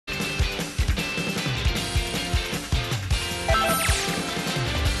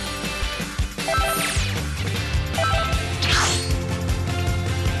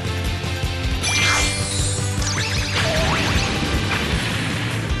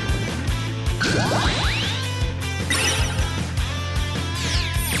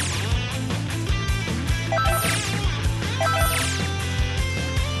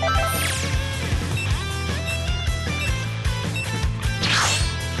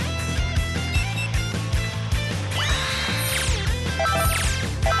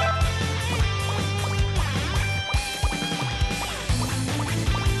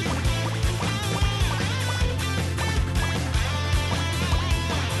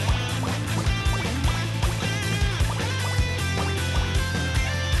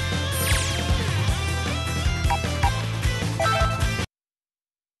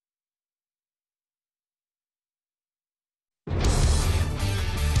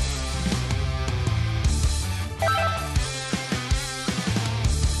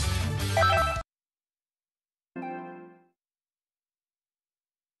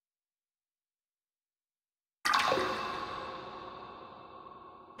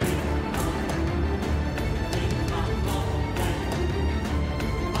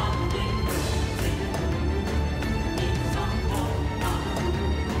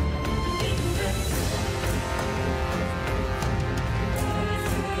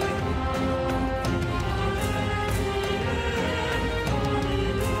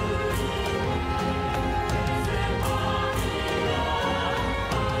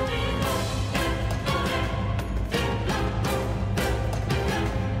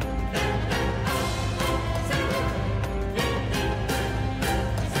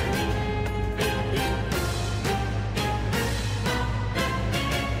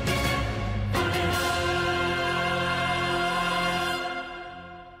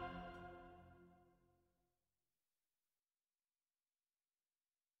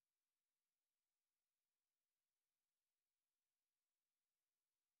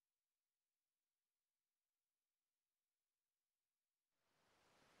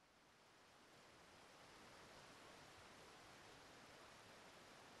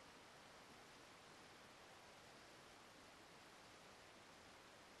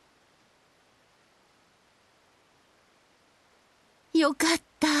よかっ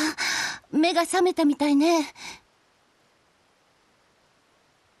た。目が覚めたみたいね。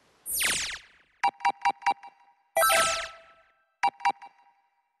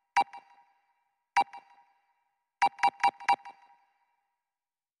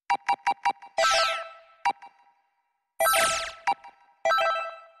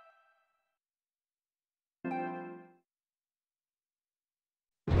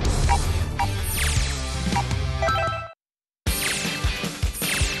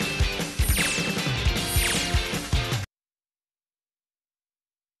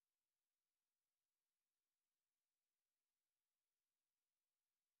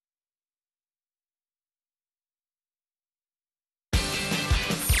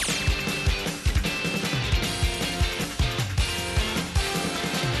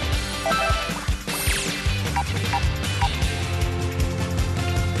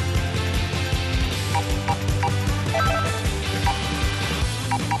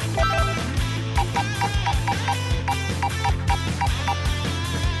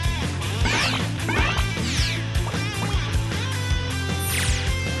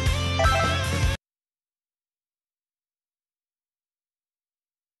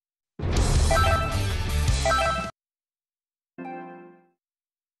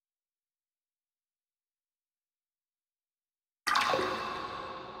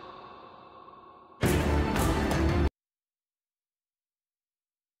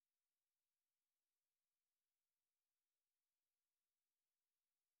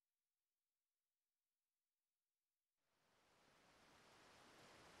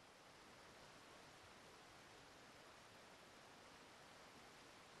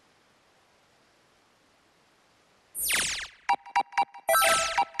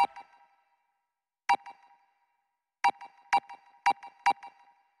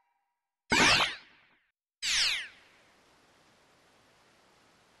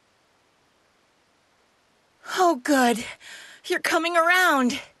Oh, good. You're coming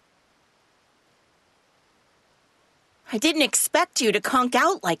around. I didn't expect you to conk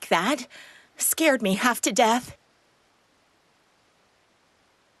out like that. Scared me half to death.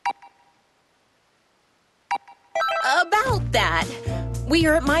 About that, we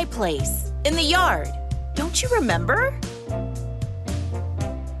are at my place, in the yard. Don't you remember?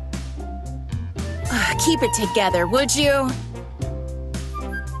 Keep it together, would you?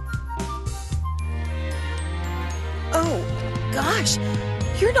 Oh, gosh,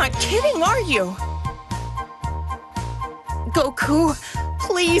 you're not kidding, are you? Goku,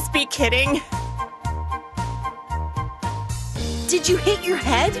 please be kidding. Did you hit your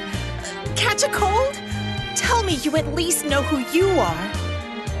head? Catch a cold? Tell me you at least know who you are.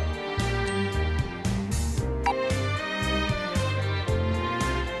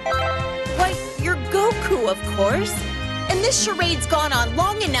 Why, you're Goku, of course. And this charade's gone on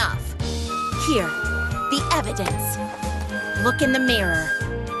long enough. Here, the evidence. Look in the mirror.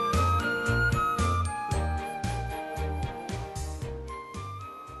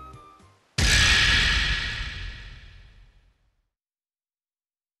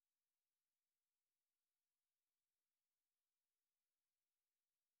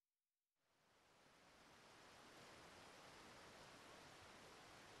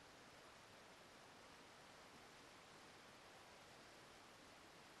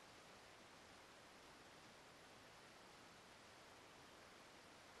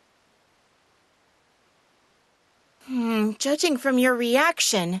 Judging from your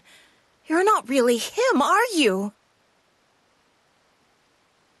reaction, you're not really him, are you?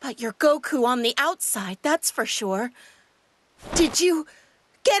 But you're Goku on the outside, that's for sure. Did you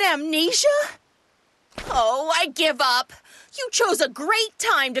get amnesia? Oh, I give up. You chose a great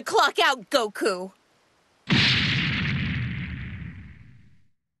time to clock out, Goku.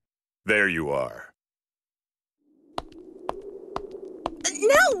 There you are.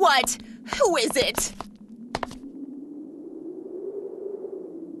 Now what? Who is it?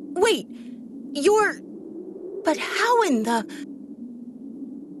 Wait, you're... But how in the...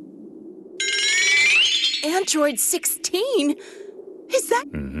 Android 16? Is that...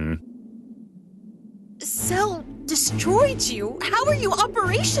 Mm-hmm. Cell destroyed you? How are you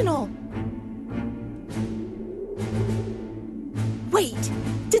operational? Wait,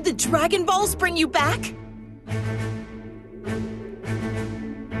 did the Dragon Balls bring you back?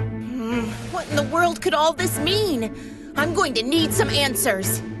 What in the world could all this mean? I'm going to need some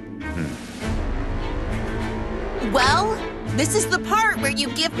answers. Well, this is the part where you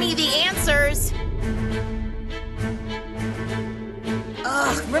give me the answers.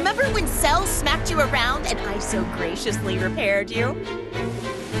 Ugh, remember when Cell smacked you around and I so graciously repaired you?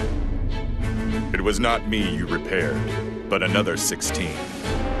 It was not me you repaired. but another 16.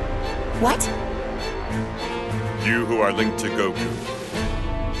 What? You who are linked to Goku.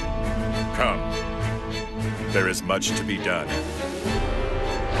 Come. There is much to be done.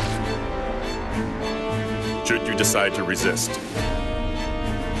 Should you decide to resist,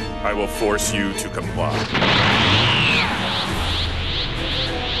 I will force you to comply.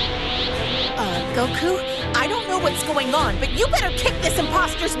 Goku, I don't know what's going on, but you better kick this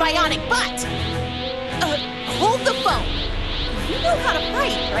imposter's bionic butt! Hold the phone. You know how to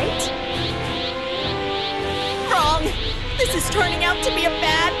fight, right? Wrong. This is turning out to be a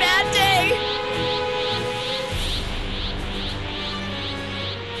bad, bad day.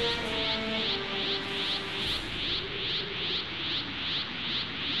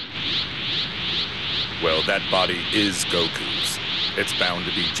 Well, that body is Goku's. It's bound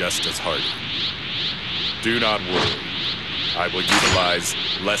to be just as hardy. Do not worry. I will utilize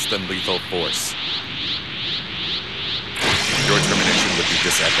less than lethal force. Your termination would be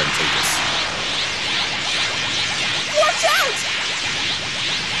disadvantageous. Watch out!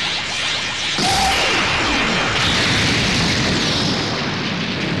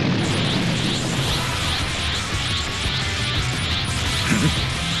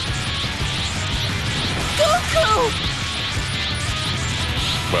 Goku!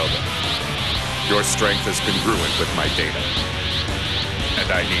 Well then, your strength is congruent with my data,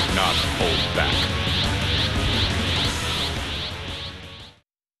 and I need not hold back.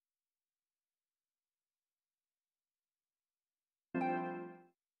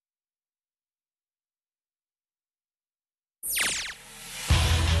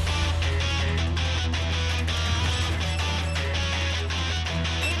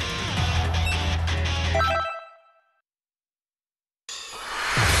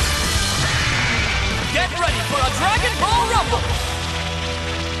 Get ready for a Dragon Ball Rumble!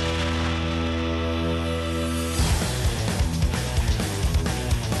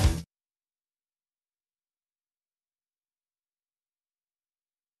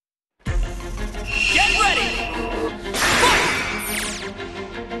 Get ready! Fight!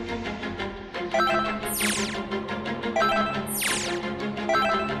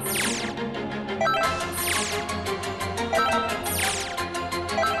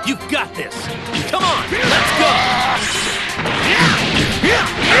 You've got this! Come on, let's go!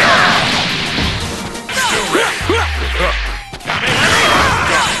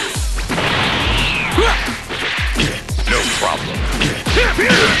 No problem.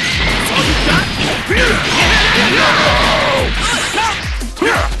 That's all you got?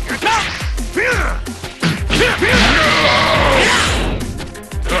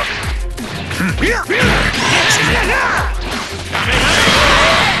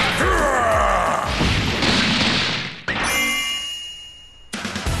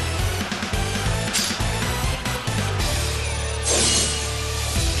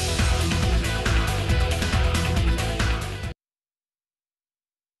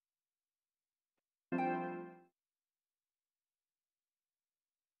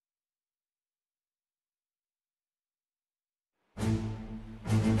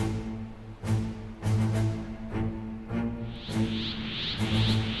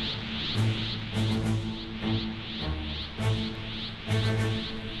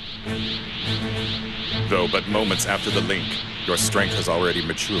 Though but moments after the link, your strength has already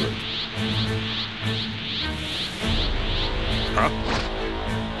matured.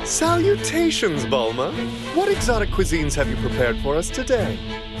 Huh? Salutations, Bulma. What exotic cuisines have you prepared for us today?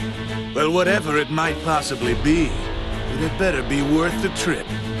 Well, whatever it might possibly be, it had better be worth the trip.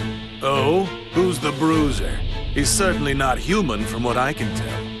 Oh, who's the bruiser? He's certainly not human from what I can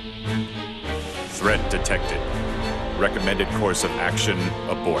tell. Threat detected. Recommended course of action,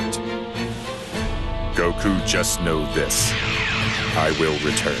 abort. Goku, just know this. I will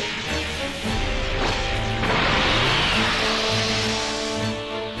return.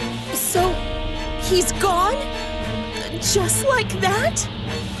 So, he's gone? Just like that?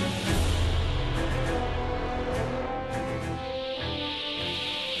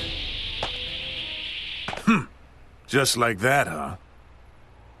 Just like that, huh?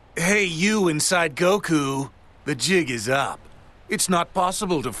 Hey, you inside Goku. The jig is up. It's not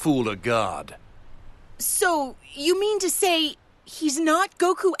possible to fool a god. So, you mean to say he's not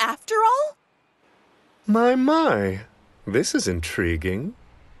Goku after all? My. This is intriguing.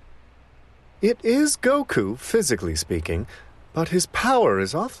 It is Goku, physically speaking, but his power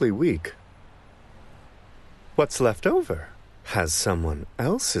is awfully weak. What's left over has someone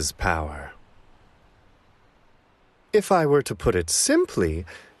else's power. If I were to put it simply,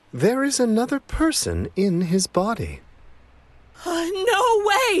 there is another person in his body. No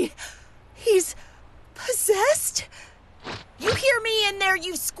way! He's possessed? You hear me in there,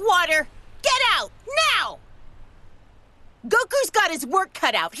 you squatter? Get out, now! Goku's got his work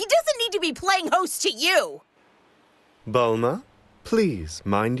cut out. He doesn't need to be playing host to you. Bulma, please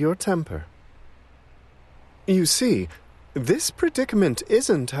mind your temper. You see, this predicament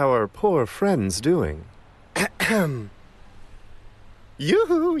isn't our poor friend's doing. Ahem.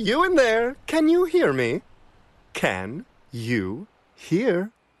 Yoo-hoo, you in there, can you hear me? Can you hear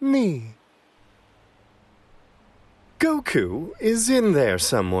me? Goku is in there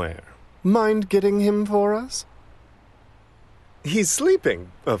somewhere. Mind getting him for us? He's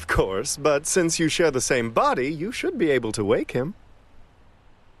sleeping, of course, but since you share the same body, you should be able to wake him.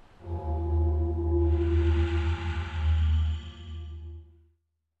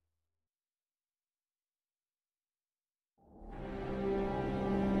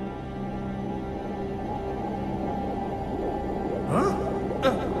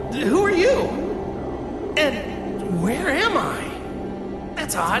 Who are you? And where am I?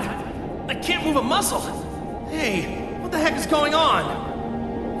 That's odd. I can't move a muscle. Hey, what the heck is going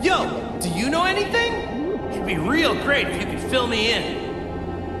on? Yo, do you know anything? It'd be real great if you could fill me in.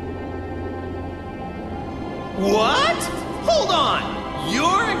 What? Hold on!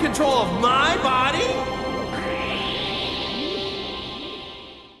 You're in control of my body?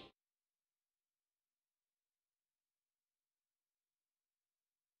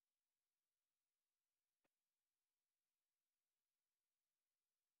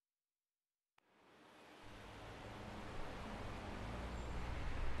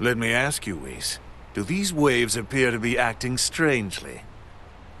 Let me ask you, Whis, do these waves appear to be acting strangely?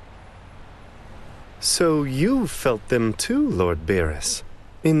 So you felt them too, Lord Beerus.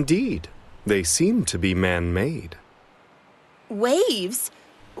 Indeed, they seem to be man-made. Waves?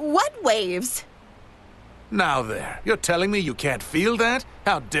 What waves? Now there, you're telling me you can't feel that?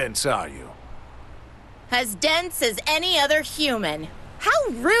 How dense are you? As dense as any other human. How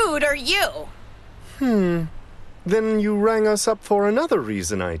rude are you? Then you rang us up for another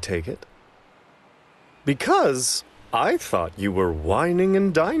reason, I take it. Because I thought you were whining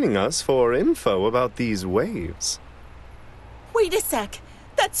and dining us for info about these waves. Wait a sec.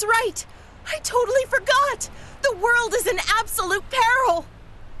 That's right. I totally forgot. The world is in absolute peril.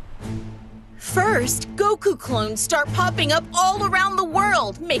 First, Goku clones start popping up all around the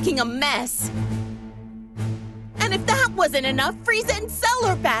world, making a mess. And if that wasn't enough, Frieza and Cell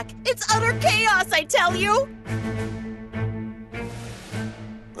are back. It's utter chaos, I tell you.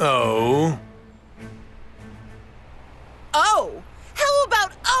 Oh? Oh, how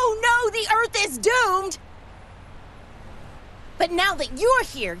about, oh no, the Earth is doomed? But now that you're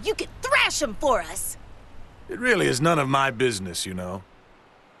here, you can thrash them for us. It really is none of my business, you know.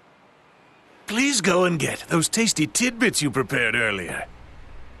 Please go and get those tasty tidbits you prepared earlier.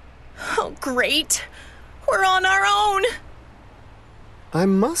 Oh, great. We're on our own. I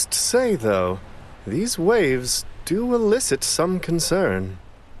must say, though, these waves do elicit some concern.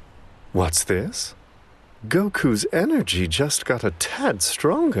 What's this? Goku's energy just got a tad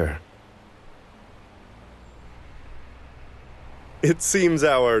stronger. It seems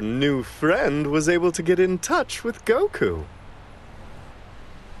our new friend was able to get in touch with Goku.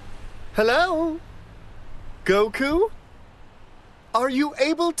 Hello? Goku? Are you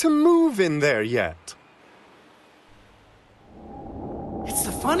able to move in there yet? It's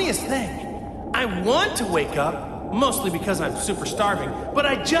the funniest thing. I want to wake up, mostly because I'm super starving, but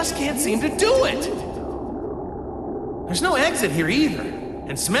I just can't seem to do it. There's no exit here either,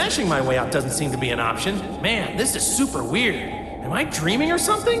 and smashing my way out doesn't seem to be an option. Man, this is super weird. Am I dreaming or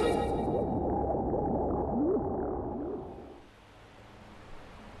something?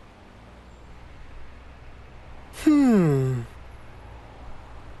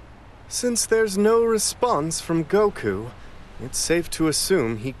 Since there's no response from Goku, it's safe to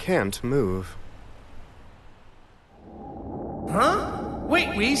assume he can't move. Huh?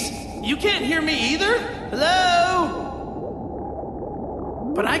 Wait, Whis, you can't hear me either? Hello?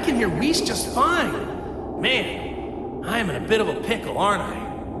 But I can hear Whis just fine. Man, I'm in a bit of a pickle, aren't I?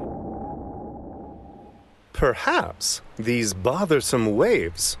 Perhaps these bothersome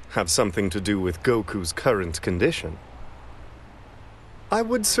waves have something to do with Goku's current condition. I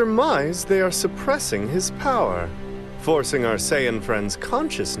would surmise they are suppressing his power, forcing our Saiyan friend's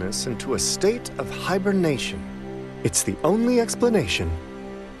consciousness into a state of hibernation. It's the only explanation.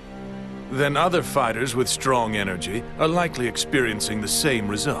 Then other fighters with strong energy are likely experiencing the same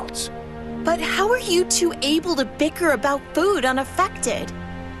results. But how are you two able to bicker about food unaffected?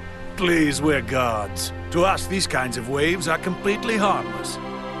 Please, we're gods. To us, these kinds of waves are completely harmless.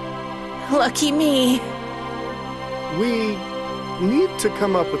 Lucky me. We need to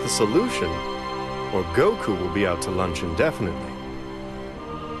come up with a solution. or Goku will be out to lunch indefinitely.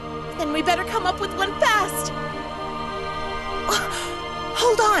 Then we better come up with one fast.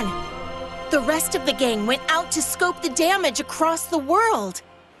 Hold on. The rest of the gang went out to scope the damage across the world.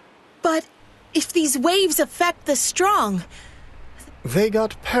 But if these waves affect the strong... They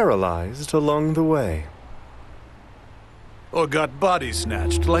got paralyzed along the way. Or got body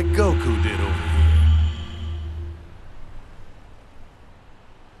snatched like Goku did over here.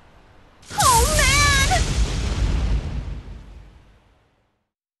 Oh, man!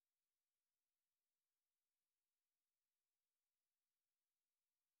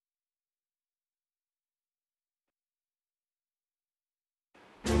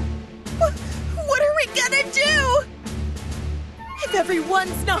 What are we gonna do? If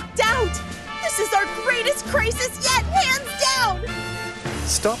everyone's knocked out, this is our greatest crisis yet, hands down!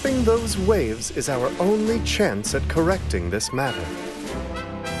 Stopping those waves is our only chance at correcting this matter.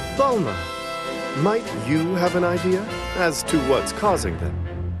 Bulma, might you have an idea as to what's causing them?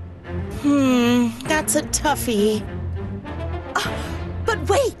 That's a toughie. But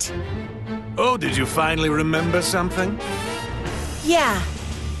wait! Oh, did you finally remember something? Yeah.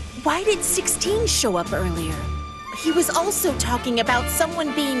 Why did 16 show up earlier? He was also talking about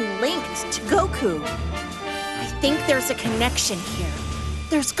someone being linked to Goku. I think there's a connection here.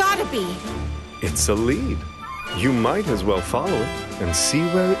 There's gotta be. It's a lead. You might as well follow it and see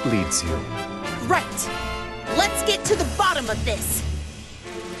where it leads you. Right. Let's get to the bottom of this.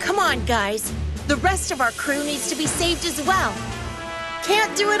 Come on, guys. The rest of our crew needs to be saved as well.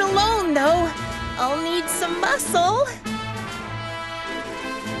 Can't do it alone, though. I'll need some muscle.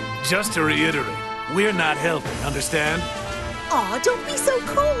 Just to reiterate, we're not helping, understand? Aw, don't be so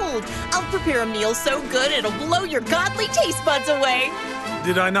cold. I'll prepare a meal so good it'll blow your godly taste buds away.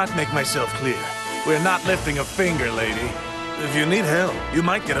 Did I not make myself clear? We're not lifting a finger, lady. If you need help, you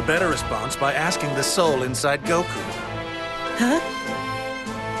might get a better response by asking the soul inside Goku. Huh?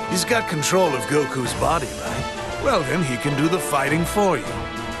 He's got control of Goku's body, right? Well, then he can do the fighting for you.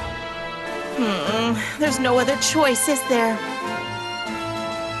 There's no other choice, is there?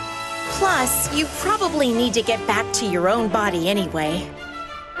 Plus, you probably need to get back to your own body anyway.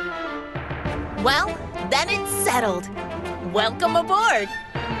 Well, then it's settled. Welcome aboard!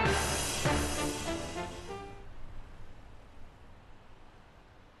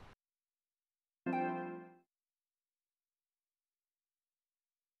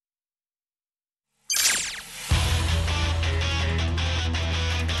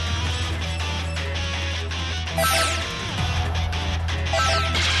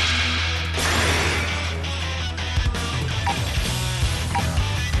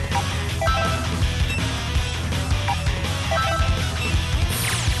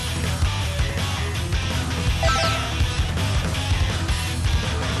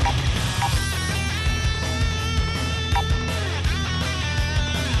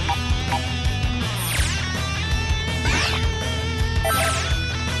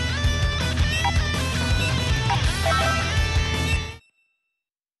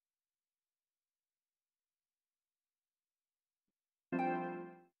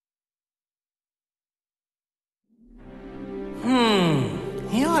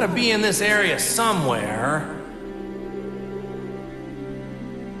 He ought to be in this area somewhere.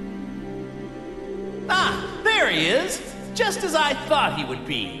 Ah, there he is! Just as I thought he would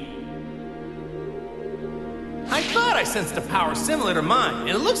be. I thought I sensed a power similar to mine, and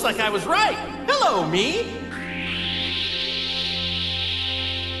it looks like I was right. Hello, me!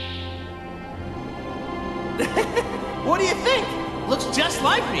 What do you think? Looks just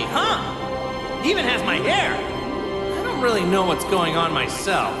like me, huh? Even has my hair. I don't really know what's going on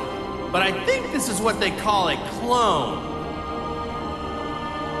myself, but I think this is what they call a clone.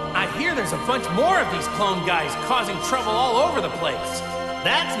 I hear there's a bunch more of these clone guys causing trouble all over the place.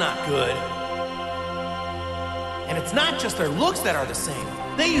 That's not good. And it's not just their looks that are the same.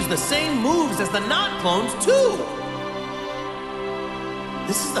 They use the same moves as the not clones, too.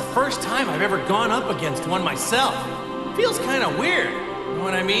 This is the first time I've ever gone up against one myself. Feels kind of weird, you know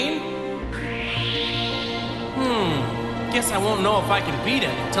what I mean? Guess I won't know if I can beat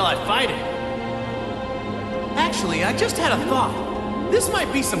him until I fight him. Actually, I just had a thought. This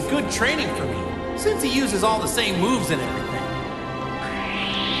might be some good training for me, since he uses all the same moves and everything.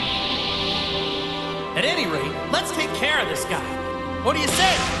 At any rate, let's take care of this guy. What do you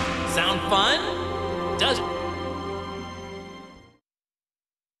say? Sound fun? Does it?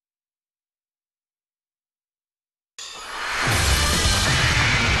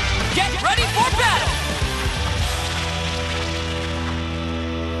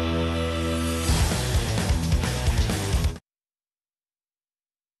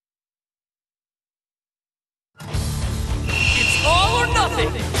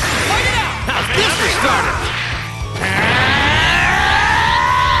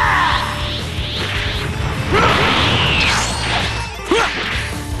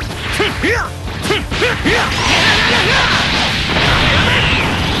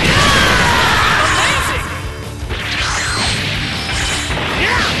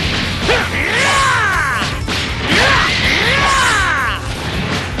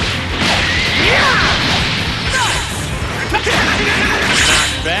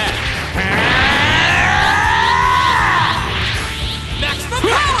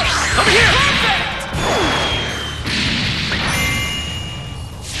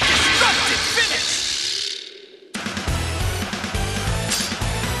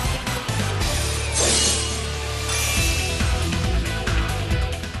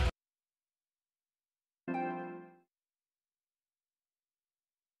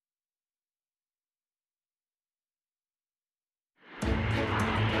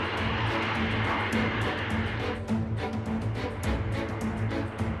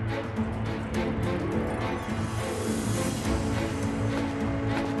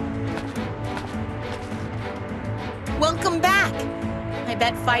 Welcome back! I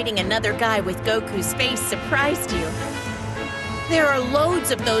bet fighting another guy with Goku's face surprised you. There are loads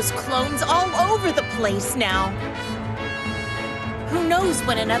of those clones all over the place now. Who knows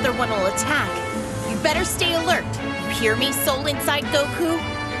when another one will attack? You better stay alert. You hear me, soul inside Goku?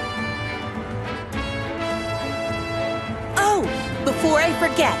 Oh, before I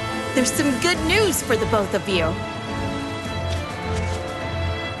forget, there's some good news for the both of you.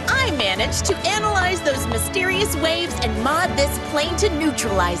 I managed to analyze those mysterious waves and mod this plane to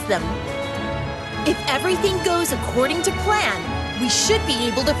neutralize them. If everything goes according to plan, we should be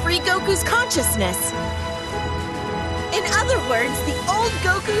able to free Goku's consciousness. In other words, the old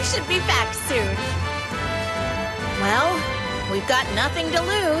Goku should be back soon. Well, we've got nothing to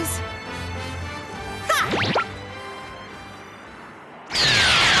lose. Ha!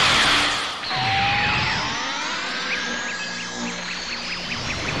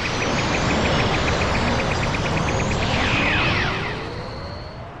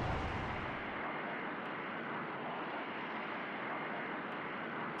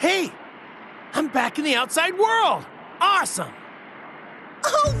 Hey! I'm back in the outside world! Awesome!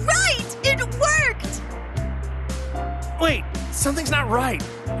 All right! It worked! Wait, something's not right.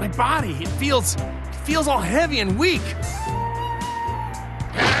 My body, it feels all heavy and weak.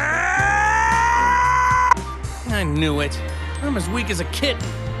 I knew it. I'm as weak as a kitten.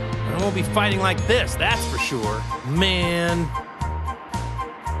 I won't be fighting like this, that's for sure. Man.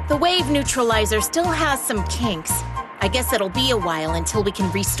 The wave neutralizer still has some kinks. I guess it'll be a while until we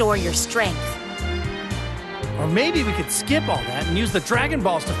can restore your strength. Or maybe we could skip all that and use the Dragon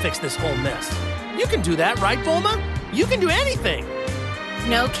Balls to fix this whole mess. You can do that, right, Bulma? You can do anything.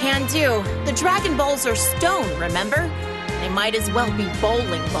 No can do. The Dragon Balls are stone, remember? They might as well be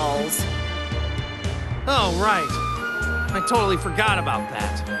bowling balls. Oh, right. I totally forgot about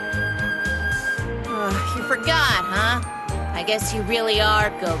that. You forgot, huh? I guess you really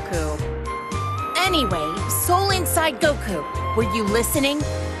are Goku. Anyway, soul inside Goku, were you listening?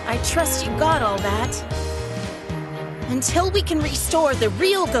 I trust you got all that. Until we can restore the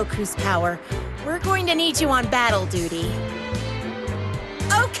real Goku's power, we're going to need you on battle duty.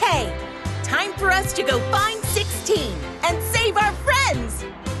 Okay, time for us to go find 16 and save our friends!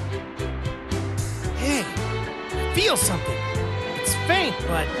 Hey, I feel something. It's faint,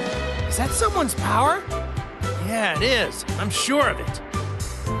 but is that someone's power? Yeah, it is. I'm sure of it.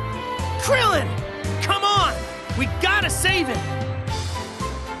 Krillin! Come on! We gotta save him!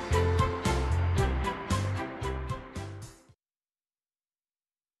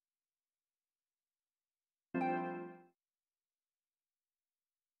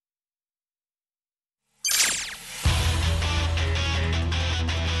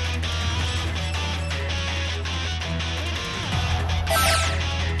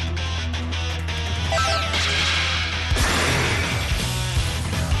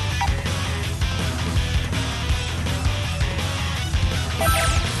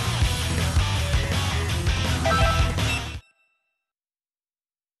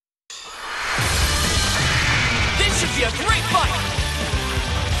 be a great fight!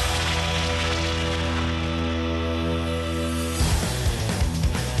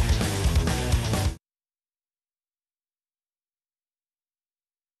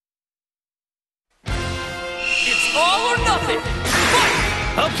 It's all or nothing! Fight!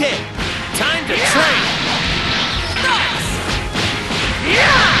 Okay, time to train!